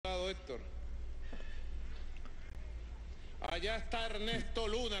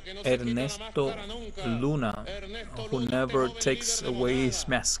Ernesto Luna, who never takes away his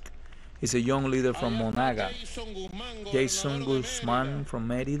mask. He's a young leader from Monaga. Jason Guzman from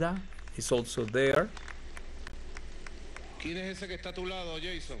Mérida is also there. ¿Quién es ese que está a tu lado,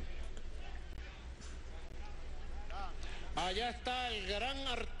 Jason? Allá está el gran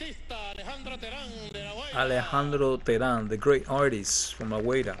artista Alejandro Terán de La Guaira. Alejandro Terán, the great artist from La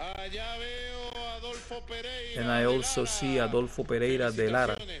Guaira. Allá veo a Adolfo Pereira. And I also see Adolfo Pereira de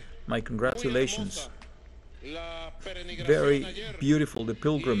Lara. My congratulations. Very beautiful, the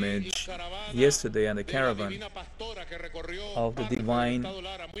pilgrimage yesterday and the caravan of the divine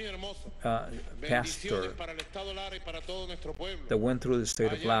pastor that went through the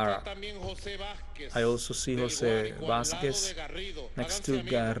state of Lara. I also see Jose Vasquez next to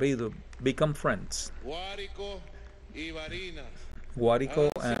Garrido. Become friends. Guárico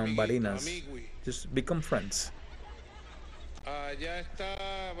and Barinas. Just become friends. Allá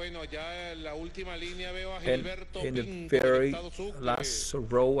está, bueno, ya en la última línea veo a And Gilberto in the Pinto very del estado Sucre. last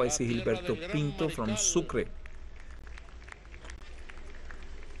row, I see Gilberto Pinto from Sucre.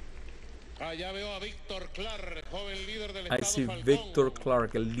 Allá veo a Víctor Clark, joven líder del I estado see Falcón. Victor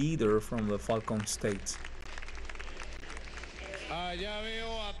Clark, a leader from the Falcon State. Allá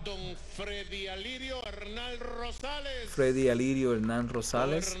veo a don Freddy Alirio Hernán Rosales, Freddy Alirio Hernán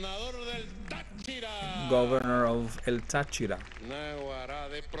Rosales, gobernador del Táchira. governor of El Táchira. Naguará,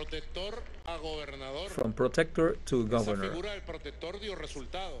 de protector a gobernador. From protector to Esa governor. figura del protector dio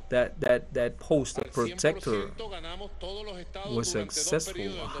resultado. That post of Al protector 100% ganamos todos los estados was durante dos successful.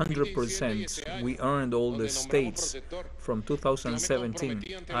 periodos, 100%. We earned all the states from 2017.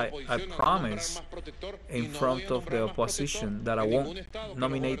 I promise in front of the opposition that I won't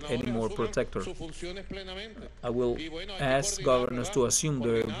nominate any more protector. I will ask governors to assume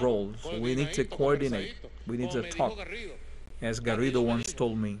their roles. So we need to coordinate. We need to talk. As Garrido once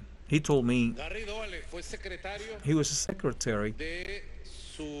told me. He told me he was a secretary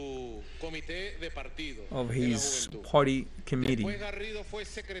of his party committee,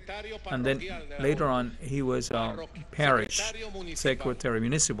 and then later on he was a parish secretary,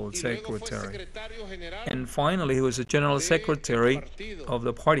 municipal secretary, and finally he was a general secretary of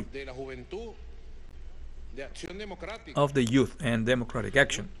the party of the Youth and Democratic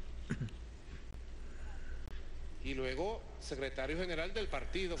Action.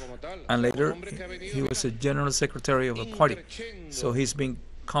 And later he was a general secretary of the party, so he's been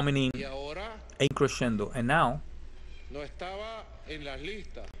coming in crescendo, and now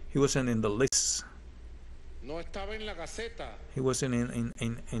he wasn't in the lists, he wasn't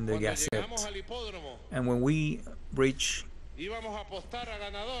in the Gazette, and when we reach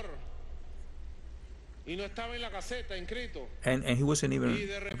and he wasn't even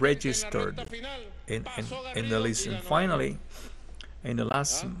registered in the list, and finally in the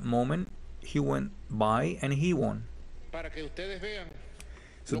last moment he went by and he won.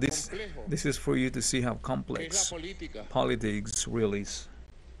 So this is for you to see how complex politics really is.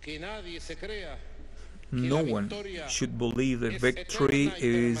 No one should believe that victory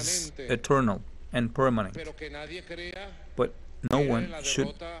is eternal and permanent, but no one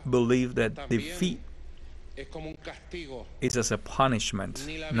should believe that defeat is as a punishment.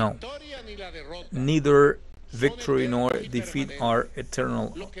 No. Neither victory nor defeat are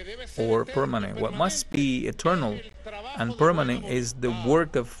eternal or permanent. What must be eternal and permanent is the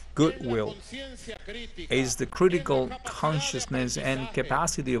work of goodwill, is the critical consciousness and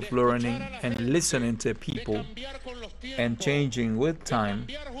capacity of learning and listening to people and changing with time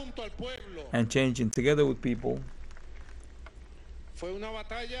and changing together with people.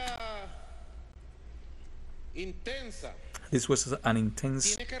 This was an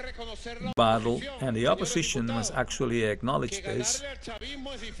intense battle, and the opposition must actually acknowledge this,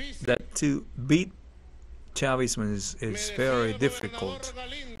 that to beat Chavism is very difficult.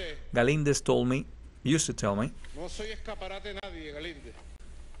 Galíndez told me, used to tell me,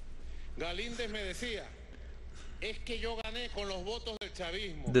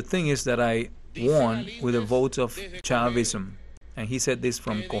 the thing is that I won with the votes of Chavism. And he said this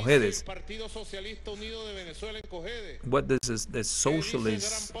from Cojedes. What does the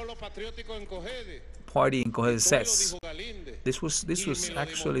Socialist Party in Cojedes says? This was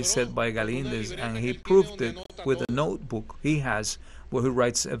actually said by Galíndez, and he proved it with a notebook he has where he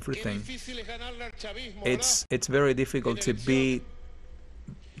writes everything. It's very difficult to beat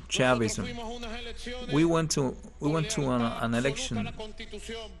Chavism. We went to an election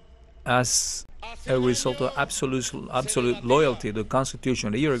as a result of absolute loyalty to the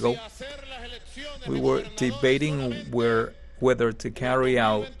Constitution. A year ago, we were debating whether to carry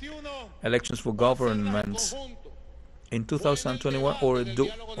out elections for government in 2021 or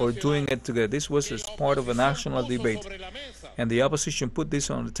doing it together. This was as part of a national debate, and the opposition put this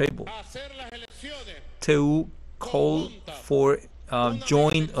on the table to call for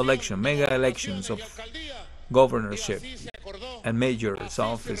joint election, mega elections of governorship and mayor's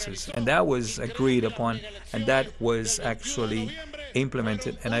offices, and that was agreed upon, and that was actually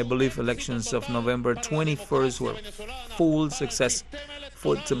implemented. And I believe elections of November 21st were full success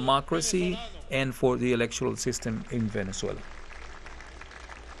for democracy and for the electoral system in Venezuela.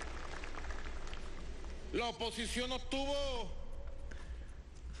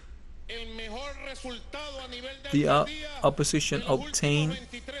 The opposition obtained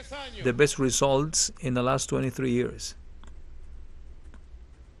the best results in the last 23 years.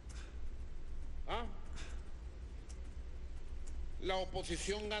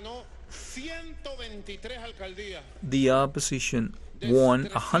 The opposition won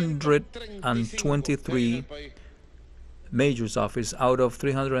 123 mayor's office out of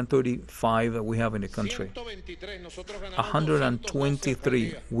 335 that we have in the country.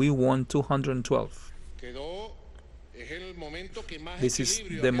 123. We won 212. This is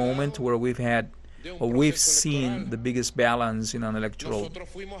the moment where we've seen the biggest balance in an electoral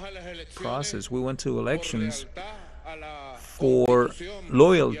process. We went to elections for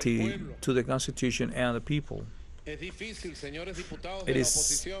loyalty to the Constitution and the people. It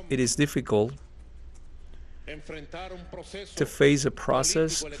is difficult to face a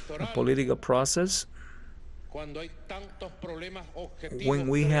process, a political process, when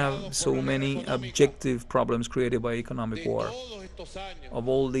we have so many objective problems created by economic war of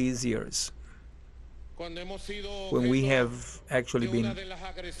all these years, when we have actually been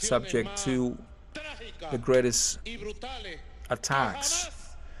subject to the greatest attacks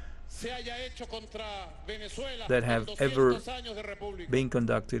that have ever been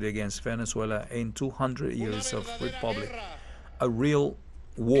conducted against Venezuela in 200 years of republic. A real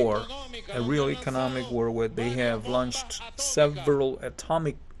war, a real economic war, where they have launched several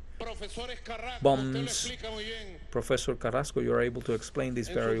atomic bombs. Professor Carrasco, you are able to explain this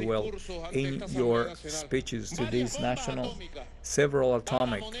very well in your speeches to these several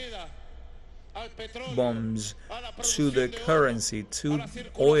atomic bombs, to the currency, to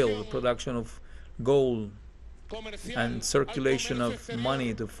oil, production of gold, and circulation of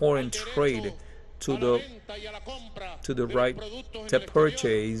money, to foreign trade, to the right to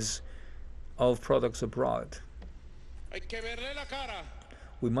purchase of products abroad.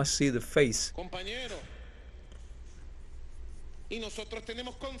 We must see the face,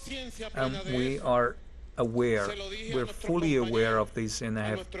 and we are aware, we're fully aware of this, and I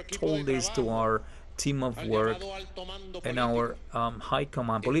have told this to our team of work and our high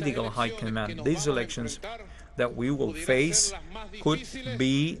command, political high command. These elections that we will face could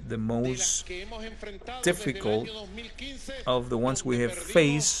be the most difficult of the ones we have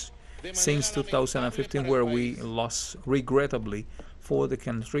faced since 2015, where we lost regrettably for the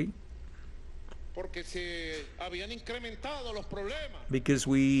country, because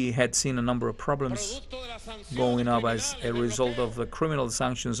we had seen a number of problems going up as a result of the criminal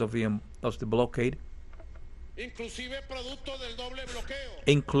sanctions of the blockade,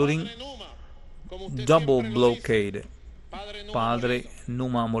 including double blockade. Padre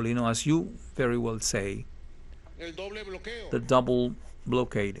Numa Molino, as you very well say, the double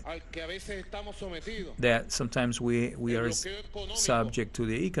blockade that sometimes we are subject to: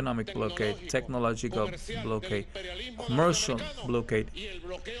 the economic blockade, technological blockade, commercial blockade,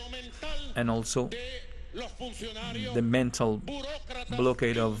 and also the mental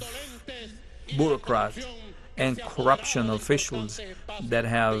blockade of bureaucrats and corruption officials that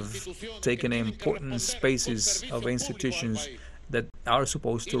have taken important spaces of institutions that are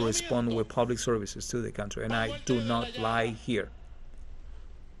supposed to respond with public services to the country. And I do not lie here.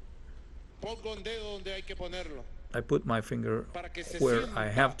 I put my finger where I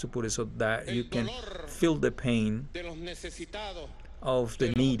have to put it, so that you can feel the pain of the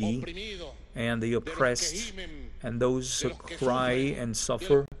needy and the oppressed, and those who cry and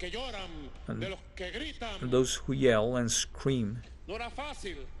suffer, and those who yell and scream.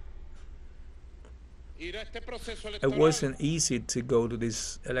 It wasn't easy to go to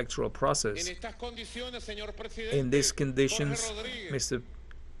this electoral process. In these conditions, Mr.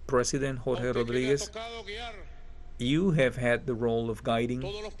 President Jorge Rodriguez, you have had the role of guiding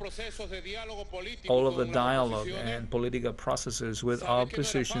all of the dialogue and political processes with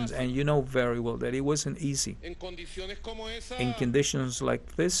oppositions, and you know very well that it wasn't easy. In conditions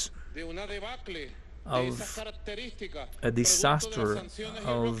like this, of a disaster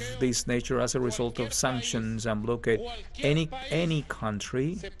of this nature as a result of sanctions and blockade, any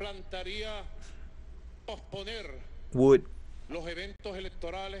country would los eventos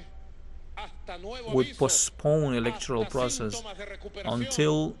electorales hasta nuevo would aviso, postpone electoral hasta process síntomas de recuperación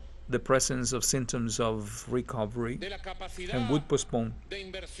until the presence of symptoms of recovery, de la capacidad and would postpone de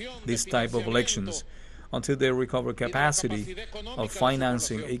inversión, de this type of financiamiento elections until they recover y de la capacity capacidad económica of de su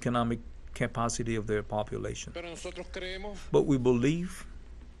financing población. economic capacity of their population. Pero nosotros creemos But we believe,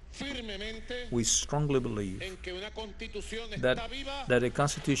 firmemente we strongly believe en que una constitución that está viva that a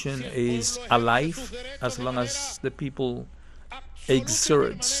constitution si el is pueblo ejerce alive sus derechos as de long manera as the people absoluta y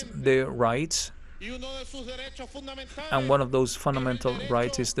exerts permanente. their rights, Y uno de sus derechos fundamentales and one of those fundamental es el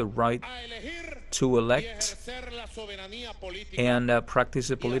rights derecho is the right a elegir to y elect ejercer la soberanía política. and practice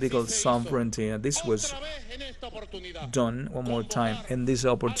the political se hizo. sovereignty. And this was Otra vez en esta oportunidad. done one more time Convocar in this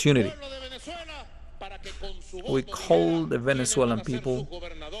al opportunity. pueblo de Venezuela para que con su We voto call the dijera Venezuelan quiénes van a ser people sus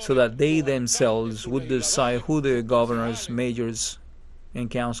gobernadores, so that they sus alcaldes, themselves sus would decide legisladores, who the sus governors, concejales, mayors, and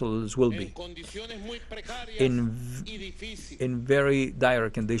councilors will en be condiciones muy precarias in y difíciles. in very dire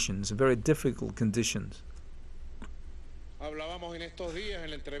conditions, very difficult conditions. Hablábamos en estos días en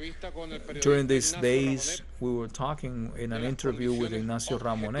la entrevista con el During periodista these Ignacio days, Ramonet we were talking in an las interview with condiciones Ignacio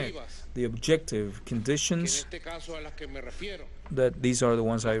Ramonet, objetivas, the objective que en conditions, este caso a las que me refiero, that these are the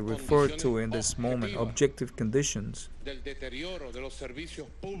ones I refer to in this condiciones moment, objetivas objective conditions del deterioro de los servicios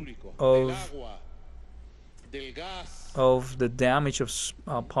públicos, Of- del agua, del gas, of the damage of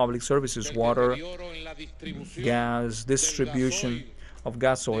public services, del water, deterioro en la distribución gas, distribution del of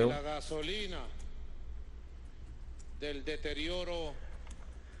gas gasoil, oil, de la gasolina, del deterioro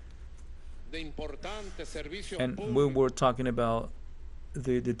de importantes servicios and we públicos, were talking about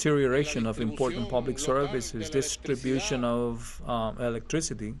the deterioration of important public services, distribution of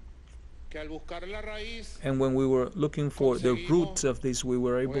electricity. que al buscar la raíz, And when we were looking for the roots of this, we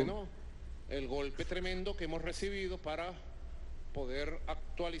were able, bueno, el golpe tremendo que hemos recibido para poder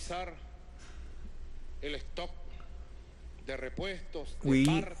actualizar el stock de repuestos, de we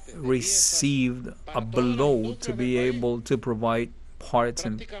partes, de piezas, received para a toda la blow industria to del be país. able to provide parts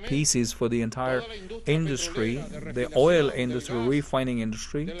and pieces for the entire Toda la industria industry, petrolera, de the oil refinación, del industry, gas, refining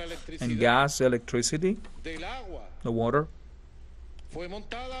industry, de la and electricidad, gas, electricity, del agua. the water. Fue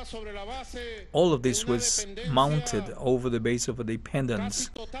montada sobre la base All of de this una was dependencia mounted over the base of a dependence,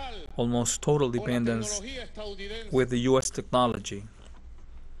 casi total almost total con la dependence tecnología estadounidense. with the US technology.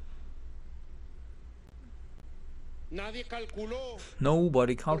 Nadie calculó,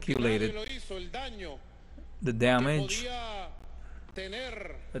 Nobody porque nadie calculated lo hizo, el daño the que damage podía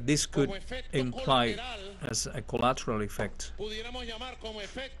tener that this could como efecto imply colateral, as a collateral effect. pudiéramos llamar como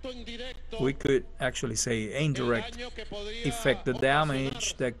efecto indirecto, We could actually say el indirect daño que podría effect, the ocasionar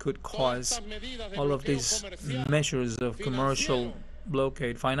damage that could todas cause estas medidas de all of bloqueo these comercial measures of commercial financiero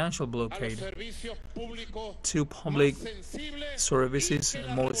blockade, financial a los blockade, servicios públicos to public más sensibles services, y que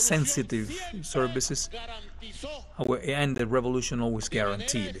la more revolución sensitive siempre services, garantizó and the revolution always de manera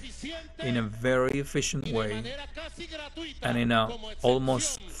guaranteed eficiente in a very efficient y de way manera casi gratuita and in a como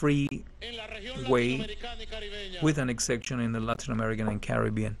almost excepción free en la región way, latinoamericana y caribeña. with an exception in the Latin American and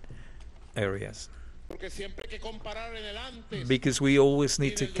Caribbean areas. Porque siempre hay que comparar en el antes Because we always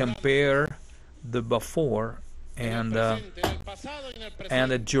need to compare the before en and el presente, en el pasado y en el and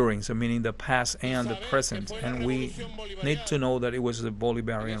the presente. during, so meaning the past and the saber que present. fue la And we revolución need to bolivariana know that it was the en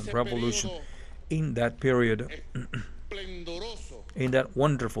Bolivarian ese Revolution periodo in that period, esplendoroso in that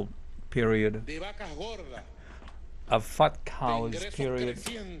wonderful period, de vacas gordas, a fat de cows ingresos period,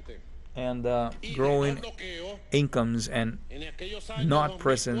 crecientes and y de no growing bloqueo incomes and en aquellos años not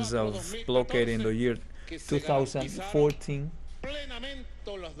presence 2004, of 2014, blockade in the year que se garantizaron 2014,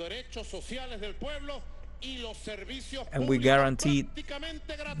 plenamente los derechos sociales del pueblo y los servicios and we públicos guaranteed prácticamente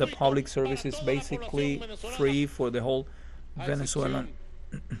the gratuitos public para services toda la basically población venezolana, free for the whole a Venezuelan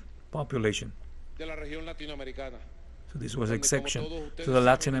excepción population. de la región latinoamericana. So this was donde, exception como todos to ustedes the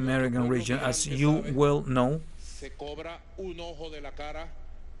Latin saben, American nuestro region. pueblo As migrante you sabe, well know, se cobra un ojo de la cara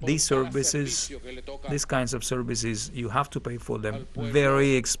por these cada services, servicio que le toca these kinds of services, you have to pay for them al pueblo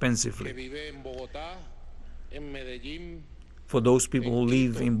very que expensively. vive en Bogotá, en Medellín, For those people who en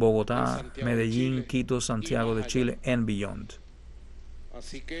live Quito, in en Bogotá, Santiago de Medellín, Chile, Quito, Santiago de más Chile, and beyond.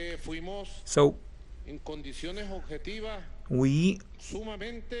 Así que fuimos So en condiciones objetivas we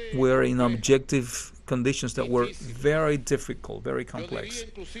sumamente were in complejas. objective conditions that were very difficult, very Yo complex. diría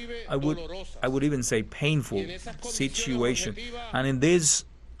inclusive I dolorosas. would even say painful Y en esas condiciones situation. objetivas, And in this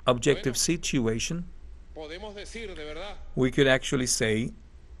objective bueno, situation, podemos decir de verdad we could actually say,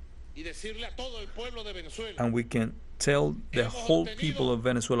 y decirle a todo el pueblo de Venezuela and we can tell the hemos whole obtenido people of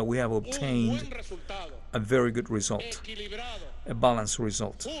Venezuela, we have un obtained buen resultado, a very good result, equilibrado, a balanced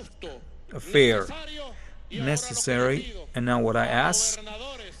result, justo, a fair, necesario, y ahora lo que necessary. pido And now what I a ask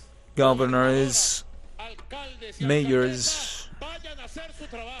gobernadores, governors, alcaldes, mayors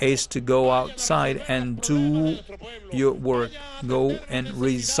is to go outside and do your work. Go and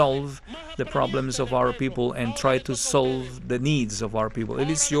resolve the problems of our people and try to solve the needs of our people. It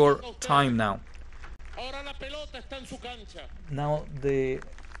is your time now. Now the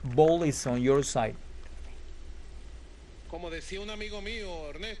ball is on your side. Como decía un amigo mío,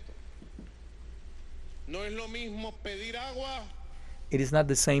 Ernesto, no es lo mismo pedir agua. It is not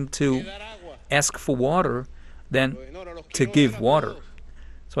the same to ask for water than to give water.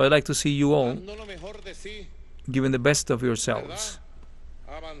 So I'd like to see you all giving the best of yourselves,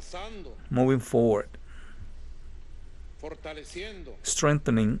 moving forward,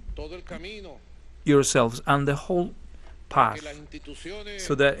 strengthening yourselves and the whole path,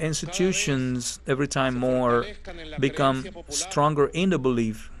 so that institutions every time more become stronger in the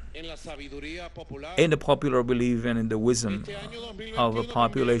belief, in the popular belief and in the wisdom of the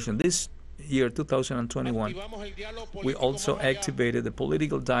population. This year 2021, we also activated the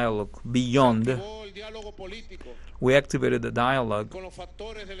political dialogue beyond. We activated the dialogue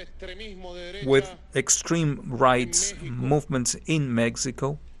with extreme rights movements in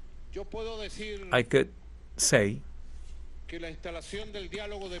Mexico. I could say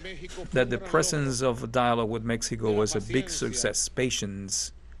that the presence of a dialogue with Mexico was a big success.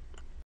 Patience.